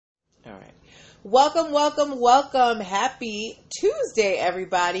Welcome, welcome, welcome. Happy Tuesday,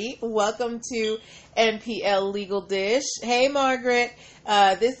 everybody. Welcome to NPL Legal Dish. Hey, Margaret.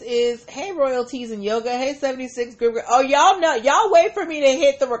 This is, hey, Royalties and Yoga. Hey, 76 Group. Oh, y'all know, y'all wait for me to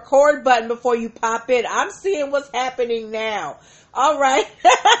hit the record button before you pop in. I'm seeing what's happening now. All right.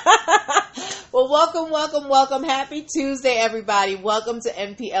 Well, welcome. Happy Tuesday, everybody. Welcome to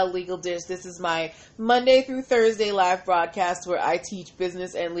NPL Legal Dish. This is my Monday through Thursday live broadcast where I teach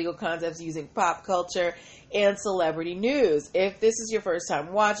business and legal concepts using pop culture and celebrity news. If this is your first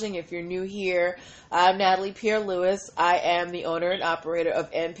time watching, if you're new here, I'm Natalie Pierre-Lewis. I am the owner and operator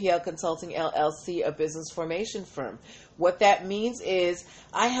of NPL Consulting LLC, a business formation firm. What that means is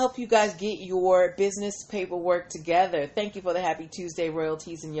I help you guys get your business paperwork together. Thank you for the Happy Tuesday,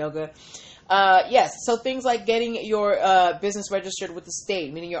 Royalties and Yoga. Yes, so things like getting your business registered with the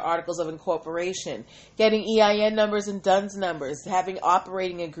state, meaning your articles of incorporation, getting EIN numbers and DUNS numbers, having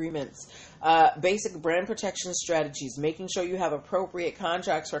operating agreements, basic brand protection strategies, making sure you have appropriate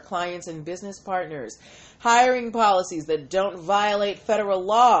contracts for clients and business partners, hiring policies that don't violate federal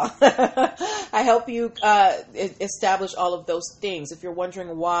law. I help you establish all of those things. If you're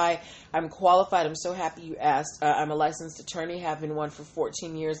wondering why I'm qualified, I'm so happy you asked. I'm a licensed attorney, have been one for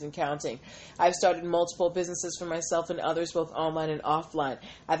 14 years and counting. I've started multiple businesses for myself and others, both online and offline.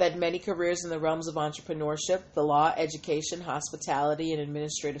 I've had many careers in the realms of entrepreneurship, the law, education, hospitality, and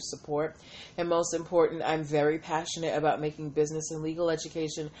administrative support. And most important, I'm very passionate about making business and legal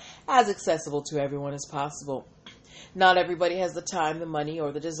education as accessible to everyone as possible. Not everybody has the time, the money,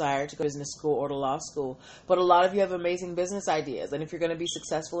 or the desire to go to business school or to law school, but a lot of you have amazing business ideas. And if you're going to be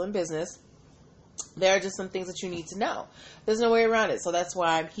successful in business, there are just some things that you need to know. There's no way around it, so that's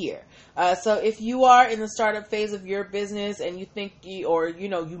why I'm here. So if you are in the startup phase of your business and you think, you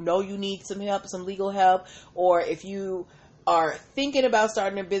need some help, some legal help, or if you are thinking about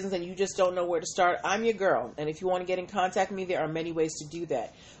starting a business and you just don't know where to start, I'm your girl. And if you want to get in contact with me, there are many ways to do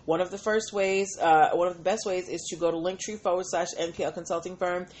that. One of the best ways is to go to Linktree/NPL Consulting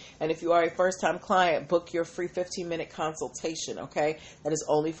Firm. And if you are a first-time client, book your free 15-minute consultation, okay? That is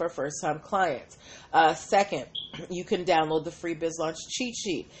only for first-time clients. Second, you can download the free Biz Launch cheat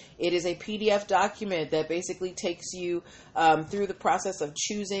sheet. It is a PDF document that basically takes you through the process of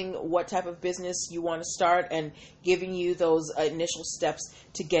choosing what type of business you want to start and giving you those initial steps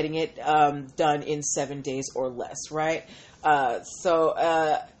to getting it done in 7 days or less, right?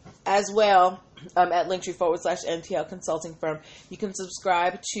 As well, at Linktree/NPL Consulting Firm, you can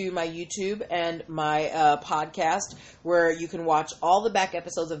subscribe to my YouTube and my podcast, where you can watch all the back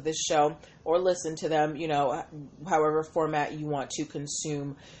episodes of this show or listen to them, however format you want to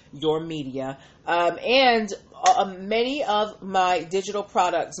consume your media. And many of my digital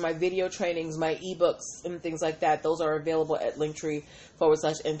products, my video trainings, my ebooks, and things like that, those are available at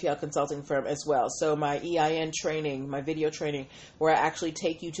Linktree/NPL Consulting Firm as well. So my EIN training, my video training, where I actually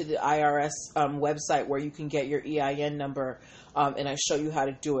take you to the IRS website where you can get your EIN number, and I show you how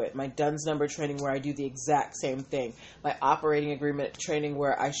to do it. My DUNS number training, where I do the exact same thing. My operating agreement training,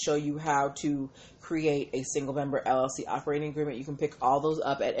 where I show you how to create a single member LLC operating agreement. You can pick all those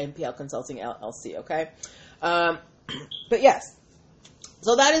up at NPL Consulting LLC, okay? But yes,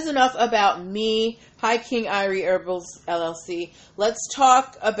 so that is enough about me. Hi, King Irie Herbals LLC. Let's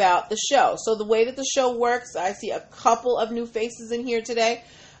talk about the show. So the way that the show works, I see a couple of new faces in here today.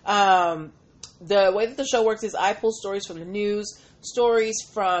 The way that the show works is I pull stories from the news, stories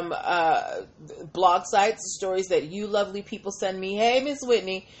from blog sites, stories that you lovely people send me. Hey, Miss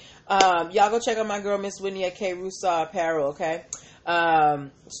Whitney. Y'all go check out my girl, Miss Whitney at K. Rusa Apparel, okay?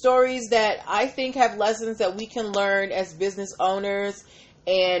 Stories that I think have lessons that we can learn as business owners,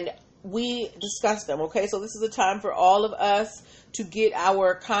 and we discuss them, okay? So this is a time for all of us to get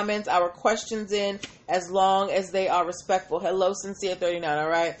our comments, our questions in, as long as they are respectful. Hello, Sincere39, all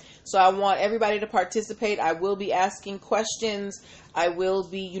right? So I want everybody to participate. I will be asking questions. I will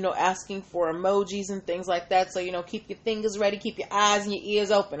be, asking for emojis and things like that. So, keep your fingers ready, keep your eyes and your ears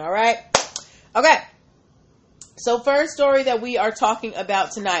open, all right? Okay. So first story that we are talking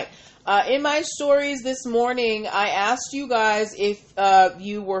about tonight. In my stories this morning, I asked you guys if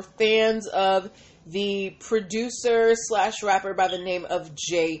you were fans of the producer/rapper by the name of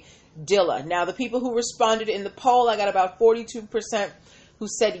Jay Dilla. Now, the people who responded in the poll, I got about 42% who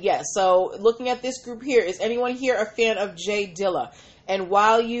said yes. So looking at this group here, is anyone here a fan of Jay Dilla? And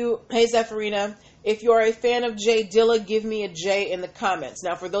hey, Zephyrina, if you are a fan of Jay Dilla, give me a J in the comments.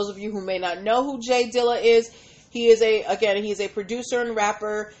 Now, for those of you who may not know who Jay Dilla is, he's a producer and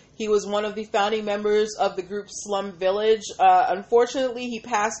rapper. He was one of the founding members of the group Slum Village. Unfortunately, he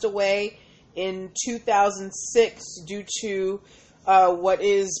passed away in 2006 due to what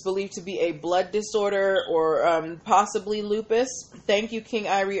is believed to be a blood disorder or possibly lupus. Thank you, King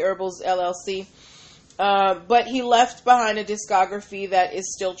Irie Herbals LLC. But he left behind a discography that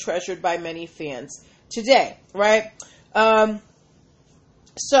is still treasured by many fans today, right?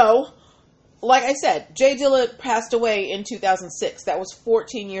 So, like I said, Jay Dilla passed away in 2006. That was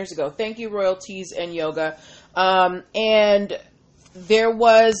 14 years ago. Thank you, Royalties and Yoga. And there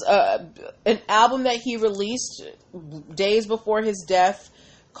was an album that he released days before his death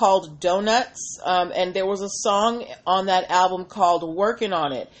called Donuts. And there was a song on that album called Working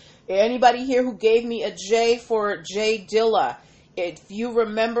on It. Anybody here who gave me a J for Jay Dilla, if you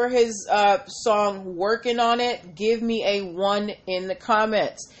remember his song Working on It, give me a 1 in the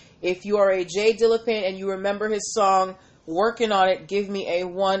comments. If you are a Jay Dilla fan and you remember his song Working on It, give me a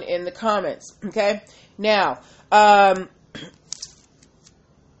 1 in the comments. Okay? Now,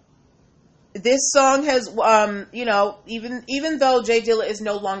 this song has, even though Jay Dilla is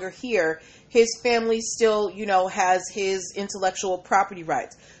no longer here, his family still, has his intellectual property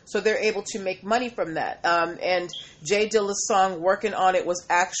rights. So they're able to make money from that. And Jay Dilla's song Working on It was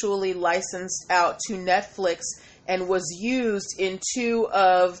actually licensed out to Netflix and was used in 2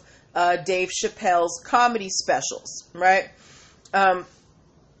 of Dave Chappelle's comedy specials, right?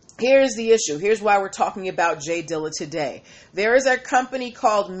 Here's the issue. Here's why we're talking about Jay Dilla today. There is a company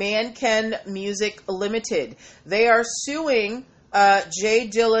called Manken Music Limited. They are suing Jay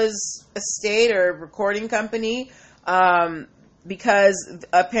Dilla's estate or recording company because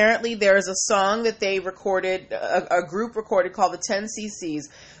apparently there is a song that they recorded, a group recorded called the 10cc's,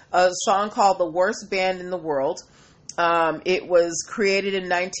 a song called The Worst Band in the World. It was created in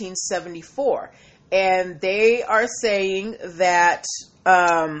 1974. And they are saying that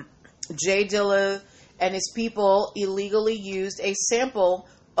Jay Dilla and his people illegally used a sample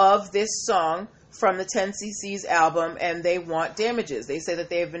of this song from the 10cc's album, and they want damages. They say that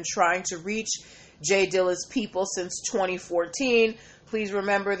they have been trying to reach Jay Dilla's people since 2014. Please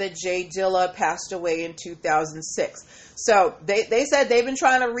remember that Jay Dilla passed away in 2006. So they said they've been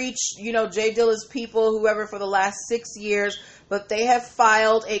trying to reach, Jay Dilla's people, whoever, for the last 6 years, but they have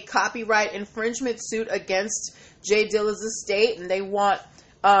filed a copyright infringement suit against Jay Dilla's estate, and they want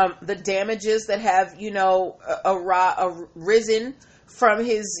the damages that have, arisen from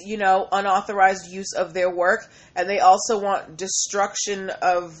his, unauthorized use of their work. And they also want destruction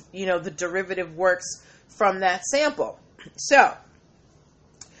of, the derivative works from that sample. So,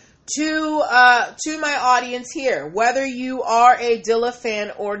 to my audience here, whether you are a Dilla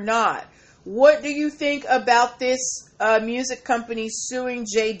fan or not, what do you think about this music company suing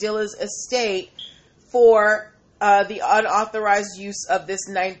Jay Dilla's estate for the unauthorized use of this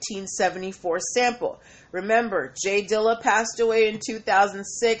 1974 sample? Remember, Jay Dilla passed away in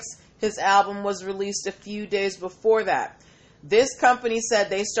 2006. His album was released a few days before that. This company said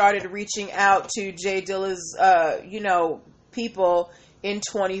they started reaching out to Jay Dilla's, people in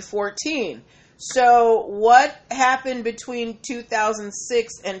 2014. So what happened between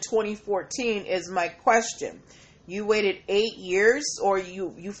 2006 and 2014 is my question. You waited 8 years, or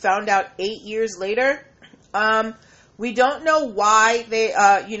you found out 8 years later? We don't know why they,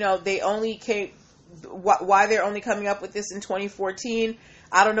 why they're only coming up with this in 2014.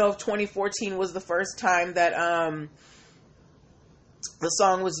 I don't know if 2014 was the first time that the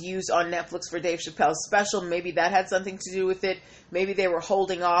song was used on Netflix for Dave Chappelle's special. Maybe that had something to do with it. Maybe they were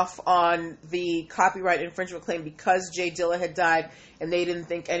holding off on the copyright infringement claim because Jay Dilla had died and they didn't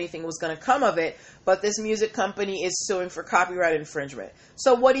think anything was going to come of it. But this music company is suing for copyright infringement.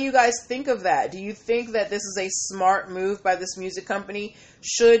 So what do you guys think of that? Do you think that this is a smart move by this music company?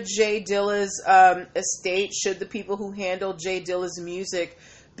 Should Jay Dilla's estate, should the people who handle Jay Dilla's music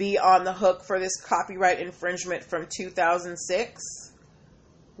be on the hook for this copyright infringement from 2006?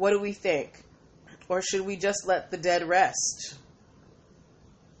 What do we think? Or should we just let the dead rest?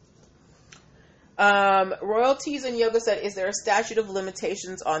 Royalties and Yoga said, is there a statute of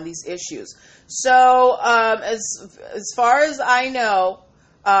limitations on these issues? So, as far as I know,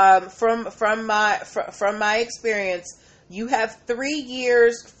 from my experience, you have 3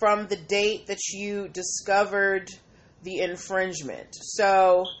 years from the date that you discovered the infringement.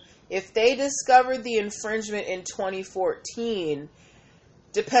 So, if they discovered the infringement in 2014,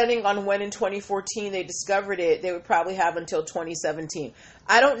 depending on when in 2014 they discovered it, they would probably have until 2017.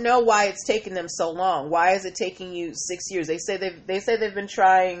 I don't know why it's taken them so long. Why is it taking you 6 years? They say they've been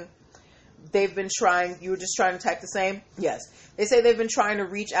trying. You were just trying to type the same? Yes. They say they've been trying to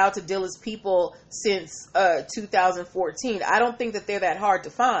reach out to Dilla's people since 2014. I don't think that they're that hard to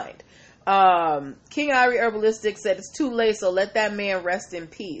find. King Irie Herbalistic said it's too late, so let that man rest in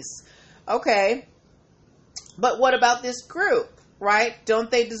peace. Okay. But what about this group? right? Don't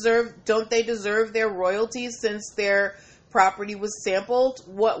they deserve their royalties since their property was sampled?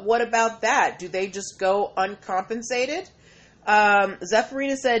 What about that? Do they just go uncompensated?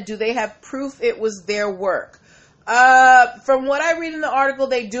 Zephyrina said, do they have proof it was their work? From what I read in the article,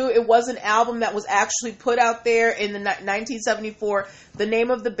 they do. It was an album that was actually put out there in the 1974. The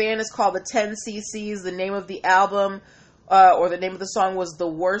name of the band is called the 10ccs. The name of the album, or the name of the song, was The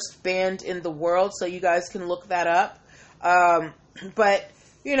Worst Band in the World. So you guys can look that up. But,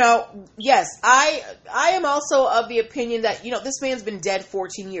 yes, I am also of the opinion that, this man's been dead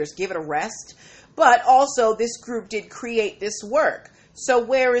 14 years. Give it a rest. But also, this group did create this work. So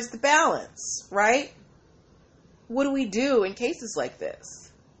where is the balance, right? What do we do in cases like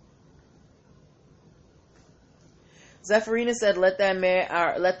this? Zephyrina said, let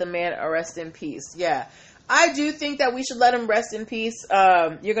the man rest in peace. Yeah. I do think that we should let him rest in peace.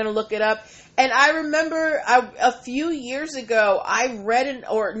 You're going to look it up. And I remember a few years ago, I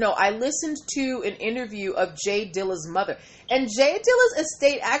listened to an interview of Jay Dilla's mother. And Jay Dilla's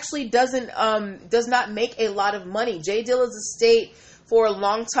estate actually does not make a lot of money. Jay Dilla's estate, for a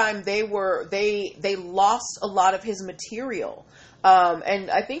long time, they lost a lot of his material. And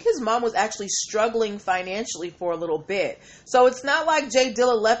I think his mom was actually struggling financially for a little bit. So it's not like Jay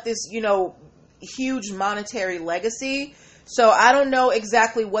Dilla left this, huge monetary legacy. So I don't know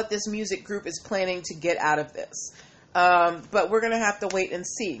exactly what this music group is planning to get out of this. But we're going to have to wait and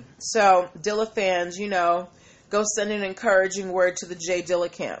see. So Dilla fans, go send an encouraging word to the Jay Dilla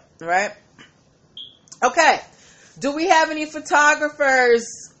camp, right? Okay. Do we have any photographers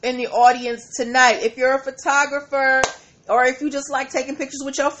in the audience tonight? If you're a photographer, or if you just like taking pictures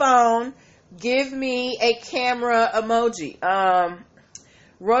with your phone, give me a camera emoji.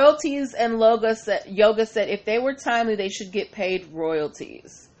 Royalties and Yoga said if they were timely, they should get paid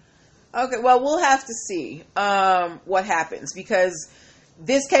royalties. Okay, well, we'll have to see what happens, because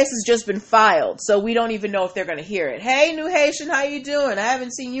this case has just been filed, so we don't even know if they're going to hear it. Hey, New Haitian, how you doing? I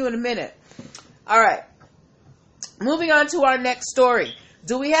haven't seen you in a minute. All right. Moving on to our next story.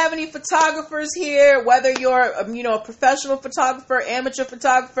 Do we have any photographers here? Whether you're, a professional photographer, amateur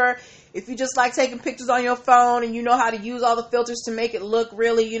photographer, if you just like taking pictures on your phone and you know how to use all the filters to make it look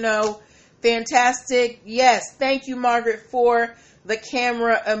really, fantastic. Yes, thank you, Margaret, for the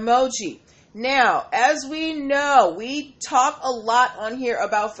camera emoji. Now, as we know, we talk a lot on here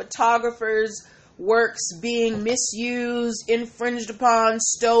about photographers' works being misused, infringed upon,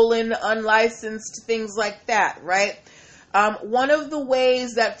 stolen, unlicensed, things like that, right? One of the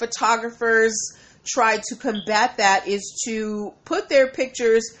ways that photographers try to combat that is to put their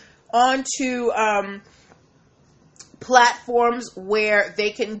pictures onto platforms where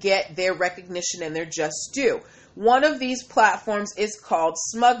they can get their recognition and their just due. One of these platforms is called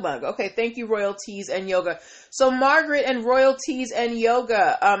SmugMug. Okay, thank you, Royalties and Yoga. So Margaret and Royalties and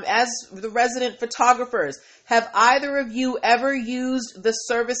Yoga, as the resident photographers, have either of you ever used the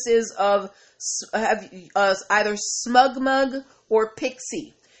services of either SmugMug or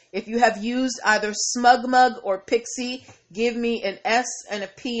Pixie? If you have used either SmugMug or Pixie, give me an S and a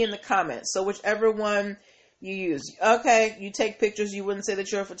P in the comments. So whichever one you use. Okay, you take pictures. You wouldn't say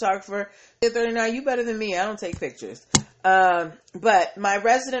that you're a photographer. 39, you better than me. I don't take pictures. But my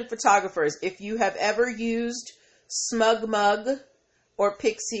resident photographers, if you have ever used SmugMug or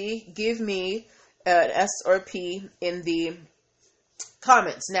Pixie, give me an S or a P in the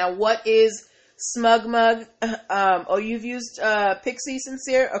comments. Now, what is SmugMug? You've used Pixie,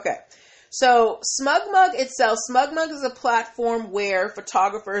 Sincere? Okay. So SmugMug itself, SmugMug is a platform where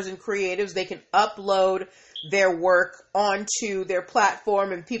photographers and creatives, they can upload their work onto their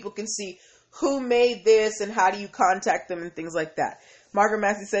platform and people can see who made this and how do you contact them and things like that. Margaret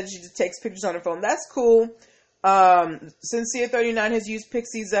Massey said she just takes pictures on her phone. That's cool. Sincere 39 has used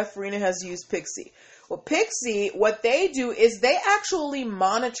Pixie. Zephyrina has used Pixie. Well, Pixie, what they do is they actually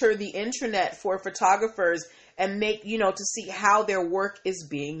monitor the internet for photographers and make, to see how their work is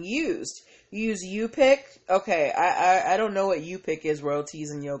being used. You use UPic. Okay, I don't know what UPic is,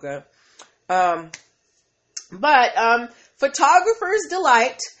 Royalties and Yoga. But photographers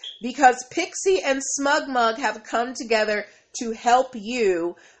delight because Pixie and SmugMug have come together to help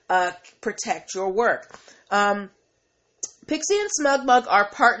you protect your work. Pixie and SmugMug are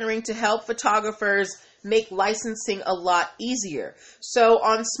partnering to help photographers make licensing a lot easier. So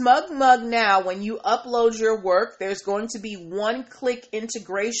on SmugMug now, when you upload your work, there's going to be one-click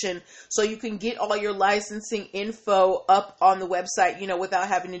integration so you can get all your licensing info up on the website, without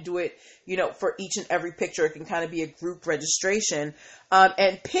having to do it, for each and every picture. It can kind of be a group registration.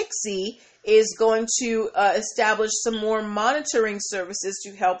 And Pixie is going to establish some more monitoring services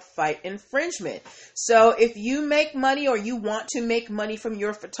to help fight infringement. So if you make money or you want to make money from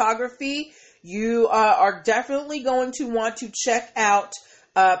your photography, you are definitely going to want to check out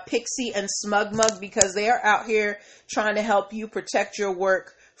Pixie and SmugMug, because they are out here trying to help you protect your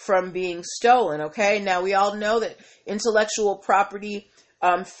work from being stolen. Okay, now we all know that intellectual property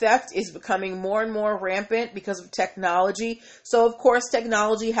theft is becoming more and more rampant because of technology. So of course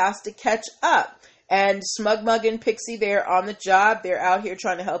technology has to catch up. And SmugMug and Pixie, they're on the job. They're out here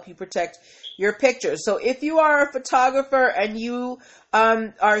trying to help you protect your pictures. So if you are a photographer and you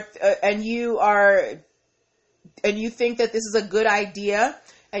you think that this is a good idea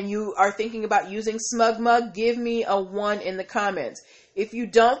and you are thinking about using SmugMug, give me a 1 in the comments. If you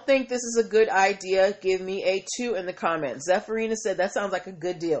don't think this is a good idea, give me a 2 in the comments. Zephyrina said that sounds like a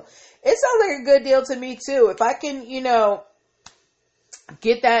good deal. It sounds like a good deal to me too. If I can,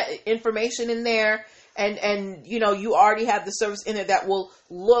 get that information in there, and you already have the service in it that will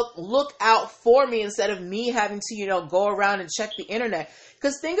look out for me instead of me having to go around and check the internet.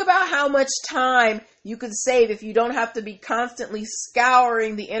 Because think about how much time you could save if you don't have to be constantly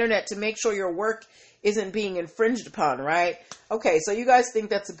scouring the internet to make sure your work isn't being infringed upon, right? Okay, so you guys think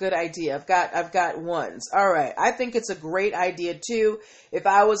that's a good idea. I've got 1s. All right, I think it's a great idea too. If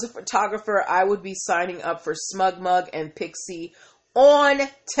I was a photographer, I would be signing up for SmugMug and Pixie on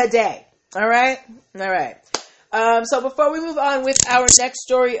today. All right. So before we move on with our next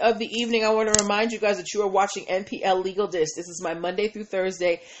story of the evening, I want to remind you guys that you are watching NPL Legal Dish. This is my Monday through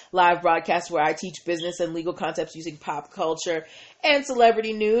Thursday live broadcast where I teach business and legal concepts using pop culture and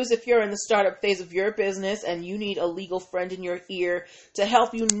celebrity news. If you're in the startup phase of your business and you need a legal friend in your ear to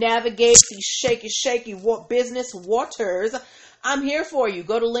help you navigate these shaky business waters, I'm here for you.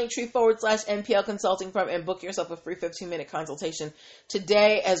 Go to Linktree/NPL Consulting Firm and book yourself a free 15-minute consultation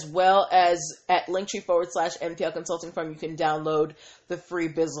today, as well as at Linktree/NPL Consulting Firm. You can download the free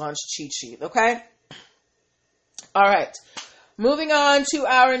Biz Launch cheat sheet. Okay? All right. Moving on to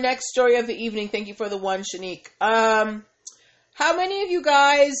our next story of the evening. Thank you for the 1, Shanique. How many of you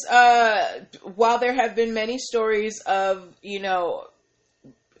guys, while there have been many stories of,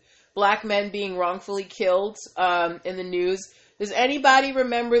 black men being wrongfully killed in the news, does anybody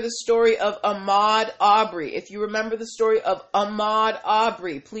remember the story of Ahmaud Arbery? If you remember the story of Ahmaud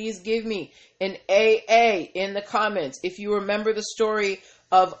Arbery, please give me an AA in the comments. If you remember the story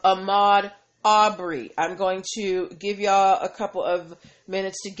of Ahmaud Arbery, I'm going to give y'all a couple of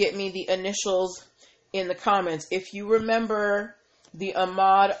minutes to get me the initials in the comments. If you remember the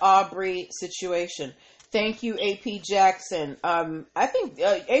Ahmaud Arbery situation. Thank you, AP Jackson. I think,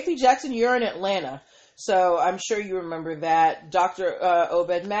 AP Jackson, you're in Atlanta. So I'm sure you remember that. Dr.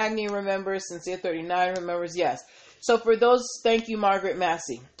 Obed Magni remembers. Sincere39 remembers. Yes. So for those, thank you, Margaret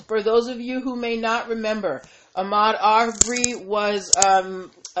Massey. For those of you who may not remember, Ahmaud Arbery was,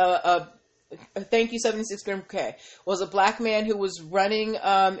 thank you, 76K, was a black man who was running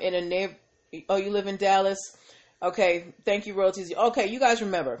in a neighborhood. Oh, you live in Dallas? Okay, thank you, royalties. Okay, you guys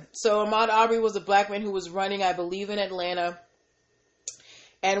remember. So Ahmaud Arbery was a black man who was running, I believe, in Atlanta,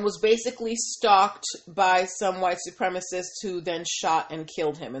 and was basically stalked by some white supremacists who then shot and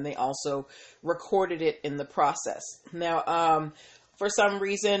killed him, and they also recorded it in the process. Now, for some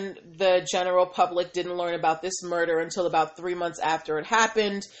reason, the general public didn't learn about this murder until about 3 months after it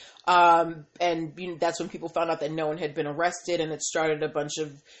happened, and that's when people found out that no one had been arrested, and it started a bunch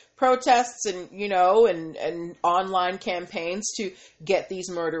of protests and and online campaigns to get these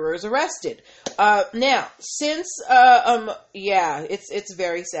murderers arrested. Now, since it's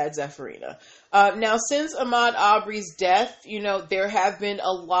very sad, Zephyrina. Now, since Ahmaud Arbery's death, there have been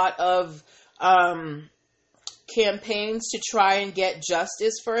a lot of campaigns to try and get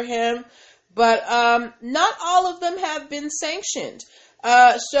justice for him, but not all of them have been sanctioned.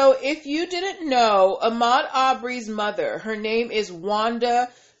 So if you didn't know, Ahmaud Arbery's mother, her name is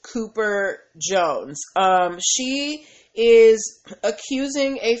Wanda Cooper Jones. She is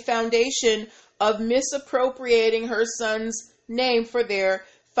accusing a foundation of misappropriating her son's name for their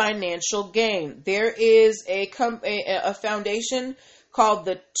financial gain. There is a foundation called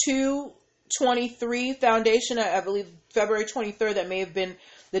the 223 Foundation. I believe February 23rd. That may have been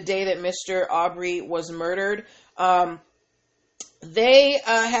the day that Mr. Arbery was murdered. They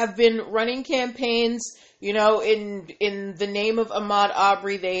have been running campaigns, in the name of Ahmaud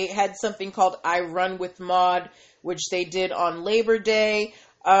Arbery. They had something called I Run with Maud, which they did on Labor Day.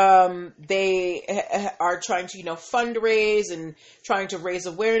 They are trying to, fundraise and trying to raise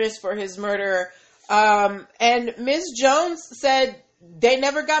awareness for his murder. And Ms. Jones said, they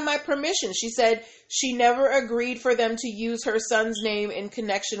never got my permission. She said she never agreed for them to use her son's name in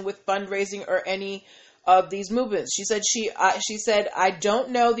connection with fundraising or any of these movements. She said I don't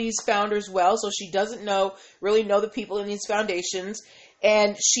know these founders well, so she doesn't really know the people in these foundations,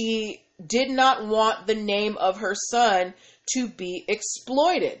 and she did not want the name of her son to be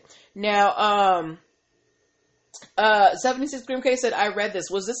exploited. Now, 76 Grim K said, I read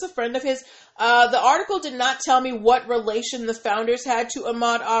this. Was this a friend of his? The article did not tell me what relation the founders had to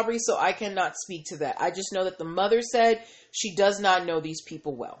Ahmaud Arbery, so I cannot speak to that. I just know that the mother said she does not know these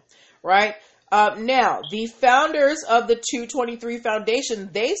people well, right? Now, the founders of the 223 Foundation,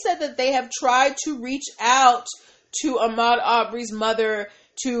 they said that they have tried to reach out to Ahmaud Arbery's mother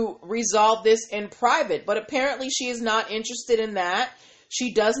to resolve this in private, but apparently she is not interested in that.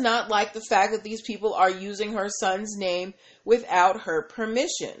 She does not like the fact that these people are using her son's name without her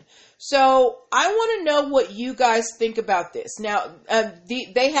permission. So I want to know what you guys think about this. Now,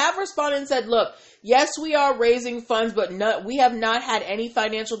 they have responded and said, look, yes, we are raising funds, but we have not had any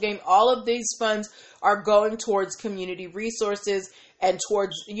financial gain. All of these funds are going towards community resources and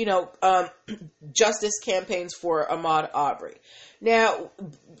towards, justice campaigns for Ahmaud Arbery. Now,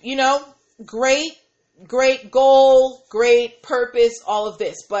 great goal, great purpose, all of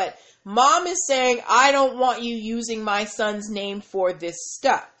this. But mom is saying, I don't want you using my son's name for this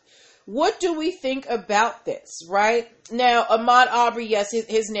stuff. What do we think about this, right? Now, Ahmaud Arbery, yes,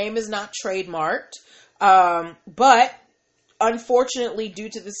 his name is not trademarked. But unfortunately, due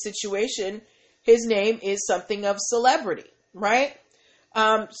to the situation, his name is something of celebrity, right?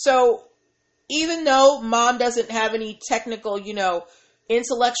 So even though mom doesn't have any technical,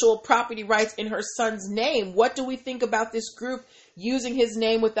 intellectual property rights in her son's name, what do we think about this group using his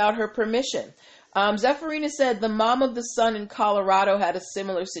name without her permission? Zephyrina said the mom of the son in Colorado had a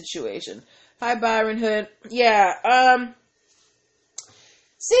similar situation. Hi, Byron Hood. Yeah.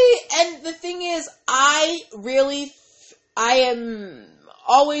 See, and the thing is, I am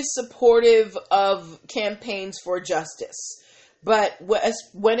always supportive of campaigns for justice. But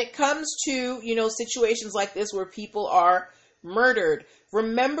when it comes to, situations like this where people are murdered,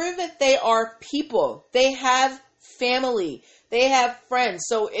 remember that they are people. They have family. They have friends.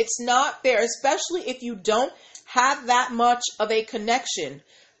 So it's not fair, especially if you don't have that much of a connection.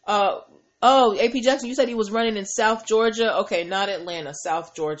 AP Jackson, you said he was running in South Georgia. Okay, not Atlanta,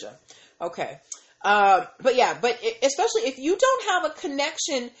 South Georgia. Okay. Especially if you don't have a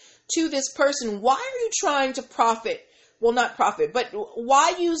connection to this person, why are you trying to profit? Well, not profit, but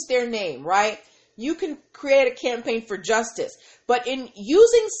why use their name, right? You can create a campaign for justice, but in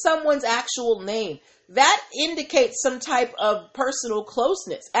using someone's actual name, that indicates some type of personal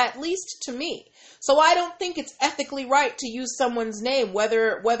closeness, at least to me. So I don't think it's ethically right to use someone's name,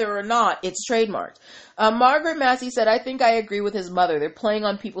 whether or not it's trademarked. Margaret Massey said, I think I agree with his mother. They're playing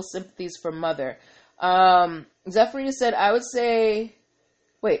on people's sympathies for mother. Zephyrina said, I would say...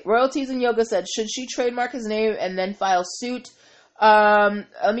 Wait, Royalties and Yoga said, should she trademark his name and then file suit?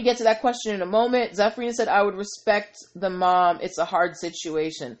 Let me get to that question in a moment. Zephyrina said, I would respect the mom. It's a hard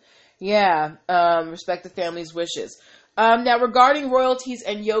situation. Yeah, respect the family's wishes. Now, regarding Royalties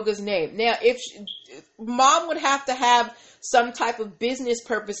and Yoga's name. Now, mom would have to have some type of business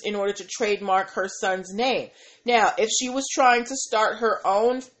purpose in order to trademark her son's name. Now, if she was trying to start her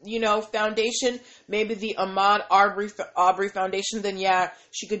own, foundation, maybe the Ahmaud Arbery Foundation, then yeah,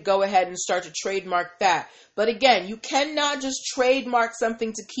 she could go ahead and start to trademark that. But again, you cannot just trademark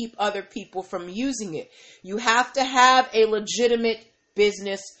something to keep other people from using it. You have to have a legitimate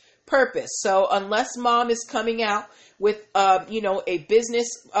business purpose. So unless mom is coming out with, a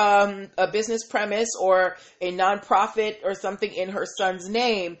business premise or a nonprofit or something in her son's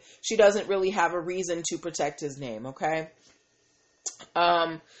name, she doesn't really have a reason to protect his name. Okay.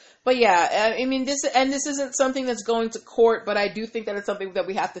 But yeah, I mean, this isn't something that's going to court, but I do think that it's something that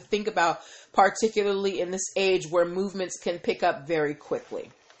we have to think about, particularly in this age where movements can pick up very quickly.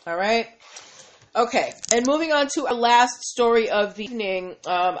 All right. Okay, and moving on to our last story of the evening,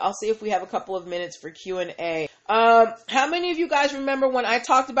 I'll see if we have a couple of minutes for Q&A. How many of you guys remember when I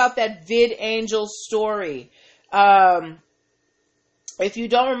talked about that VidAngel story? If you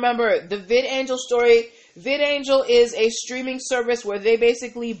don't remember, the VidAngel story, VidAngel is a streaming service where they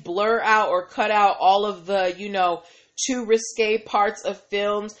basically blur out or cut out all of the, too risque parts of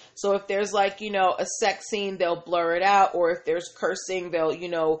films. So if there's a sex scene, they'll blur it out, or if there's cursing,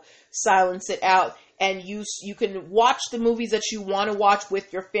 they'll, silence it out. and you can watch the movies that you want to watch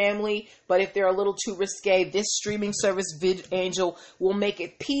with your family, but if they're a little too risque, this streaming service VidAngel will make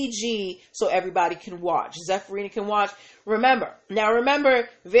it PG so everybody can watch. Zephyrina can watch. Remember,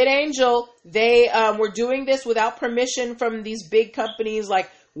 VidAngel, they were doing this without permission from these big companies like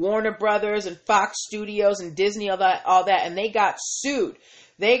Warner Brothers and Fox Studios and Disney, all that, and they got sued.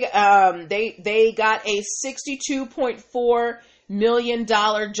 They got a $62.4 million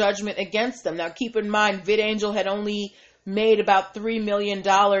judgment against them. Now, keep in mind, VidAngel had only made about $3 million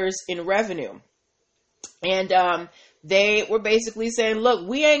in revenue. And they were basically saying, look,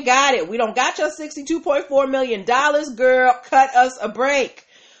 we ain't got it. We don't got your $62.4 million, girl. Cut us a break.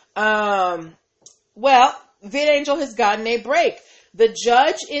 Well, VidAngel has gotten a break. The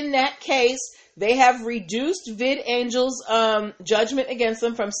judge in that case, they have reduced VidAngel's judgment against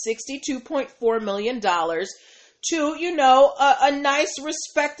them from $62.4 million to, a nice,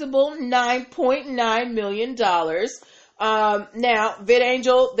 respectable $9.9 million. Now,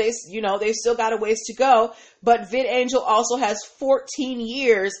 VidAngel, they've still got a ways to go, but VidAngel also has 14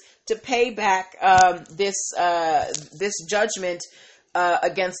 years to pay back this judgment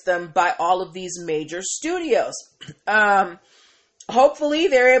against them by all of these major studios. Hopefully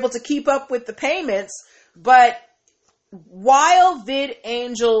they're able to keep up with the payments, but while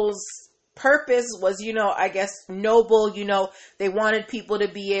VidAngel's purpose was, I guess noble, they wanted people to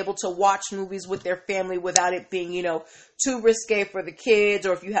be able to watch movies with their family without it being, too risque for the kids,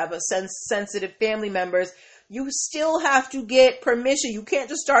 or if you have a sensitive family members, you still have to get permission. You can't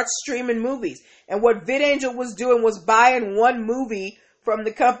just start streaming movies. And what VidAngel was doing was buying one movie from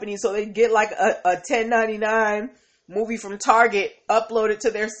the company so they'd get like a $10.99 movie from Target, upload it to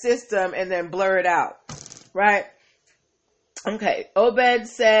their system, and then blur it out, right? Okay,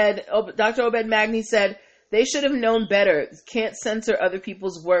 Dr. Obed Magni said, they should have known better. Can't censor other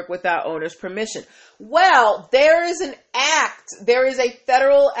people's work without owner's permission. Well, there is a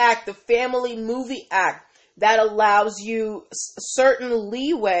federal act, the Family Movie Act, that allows you certain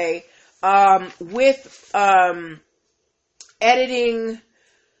leeway with editing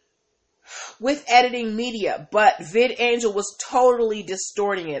media, but VidAngel was totally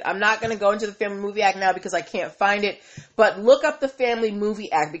distorting it. I'm not going to go into the Family Movie Act now because I can't find it, but look up the Family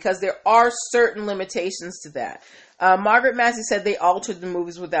Movie Act because there are certain limitations to that. Margaret Massey said they altered the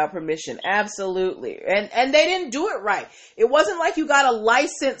movies without permission. Absolutely. And they didn't do it right. It wasn't like you got a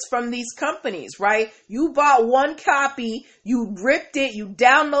license from these companies, right? You bought one copy, you ripped it, you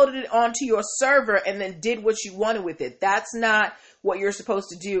downloaded it onto your server, and then did what you wanted with it. That's not what you're supposed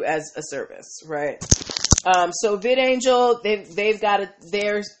to do as a service, right? So VidAngel, they've got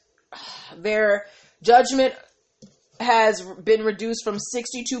their judgment has been reduced from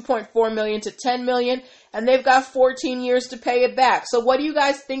 $62.4 million to $10 million, and they've got 14 years to pay it back. So what do you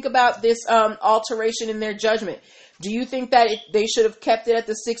guys think about this alteration in their judgment? Do you think that they should have kept it at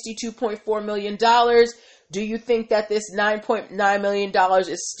the $62.4 million? Do you think that this $9.9 million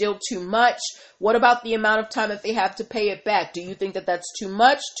is still too much? What about the amount of time that they have to pay it back? Do you think that that's too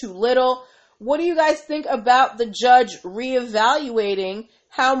much, too little? What do you guys think about the judge reevaluating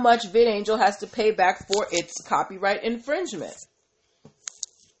how much VidAngel has to pay back for its copyright infringement?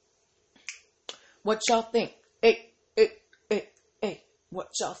 What y'all think? Hey, what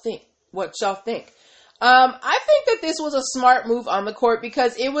y'all think? What y'all think? I think that this was a smart move on the court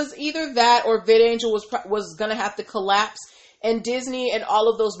because it was either that or VidAngel was going to have to collapse, and Disney and all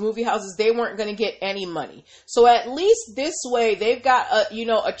of those movie houses, they weren't going to get any money. So at least this way, they've got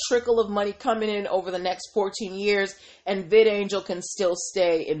a trickle of money coming in over the next 14 years, and VidAngel can still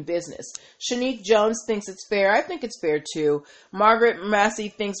stay in business. Shanique Jones thinks it's fair. I think it's fair too. Margaret Massey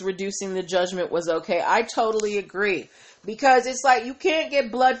thinks reducing the judgment was okay. I totally agree. Because it's like you can't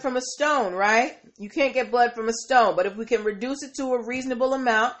get blood from a stone, right? You can't get blood from a stone. But if we can reduce it to a reasonable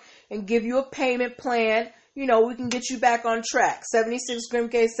amount and give you a payment plan, we can get you back on track. 76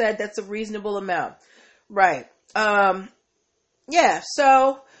 Grimke said that's a reasonable amount. Right. Yeah,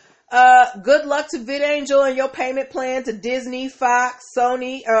 so good luck to VidAngel and your payment plan to Disney, Fox,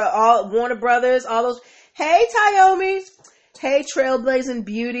 Sony, all Warner Brothers, all those. Hey, Tayomi. Hey, Trailblazing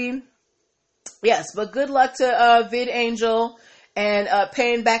Beauty. Yes, but good luck to VidAngel and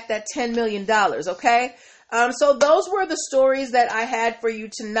paying back that $10 million, okay? So those were the stories that I had for you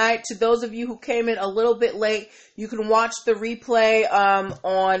tonight. To those of you who came in a little bit late, you can watch the replay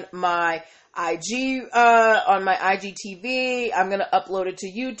on my IGTV. I'm going to upload it to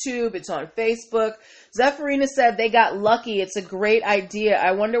YouTube. It's on Facebook. Zephyrina said they got lucky. It's a great idea.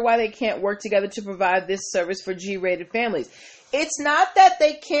 I wonder why they can't work together to provide this service for G-rated families. It's not that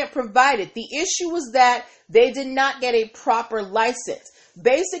they can't provide it. The issue was that they did not get a proper license.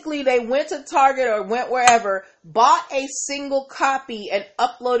 Basically, they went to Target or went wherever, bought a single copy and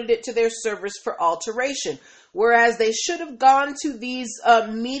uploaded it to their servers for alteration. Whereas they should have gone to these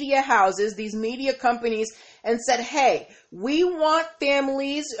media houses, these media companies, and said, hey, we want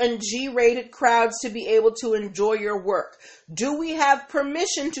families and G-rated crowds to be able to enjoy your work. Do we have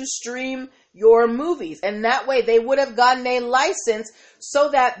permission to stream your movies? And that way they would have gotten a license so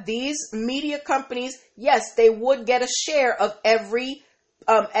that these media companies, yes, they would get a share of every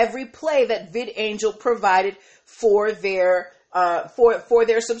play that VidAngel provided for their for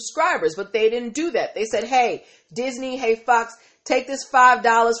their subscribers. But they didn't do that. They said, hey, Disney, hey, Fox, take this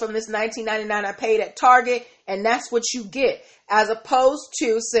 $5 from this $19.99 I paid at Target, and that's what you get. As opposed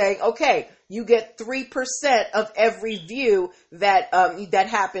to saying, okay, you get 3% of every view that that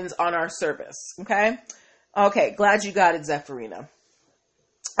happens on our service. Okay, glad you got it, Zephyrina.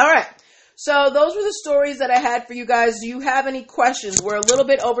 All right. So those were the stories that I had for you guys. Do you have any questions? We're a little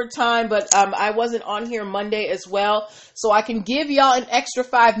bit over time, but I wasn't on here Monday as well. So I can give y'all an extra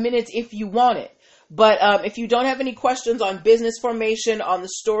 5 minutes if you want it. But if you don't have any questions on business formation, on the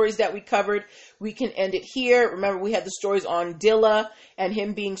stories that we covered, we can end it here. Remember, we had the stories on Dilla and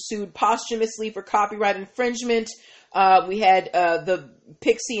him being sued posthumously for copyright infringement. We had the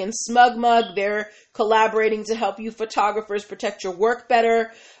Pixie and Smug Mug. They're collaborating to help you photographers protect your work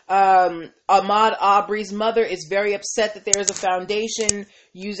better. Ahmaud Arbery's mother is very upset that there is a foundation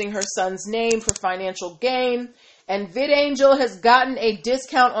using her son's name for financial gain. And VidAngel has gotten a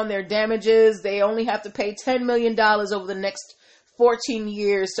discount on their damages. They only have to pay $10 million over the next 14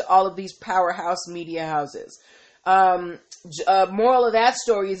 years to all of these powerhouse media houses. Moral of that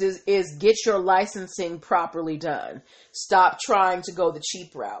story is get your licensing properly done. Stop trying to go the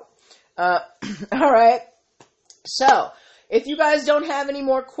cheap route. All right. So, if you guys don't have any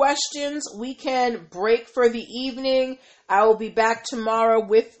more questions, we can break for the evening. I will be back tomorrow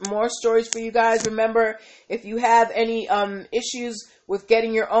with more stories for you guys. Remember, if you have any issues with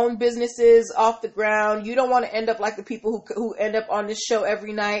getting your own businesses off the ground, you don't want to end up like the people who end up on this show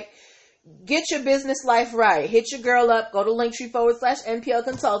every night. Get your business life right. Hit your girl up. Go to Linktree/NPL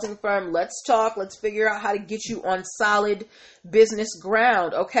Consulting Firm. Let's talk. Let's figure out how to get you on solid business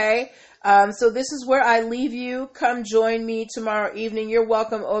ground, okay? So this is where I leave you. Come join me tomorrow evening. You're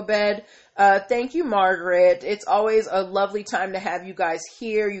welcome, Obed. Thank you, Margaret. It's always a lovely time to have you guys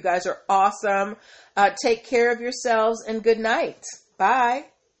here. You guys are awesome. Take care of yourselves and good night. Bye.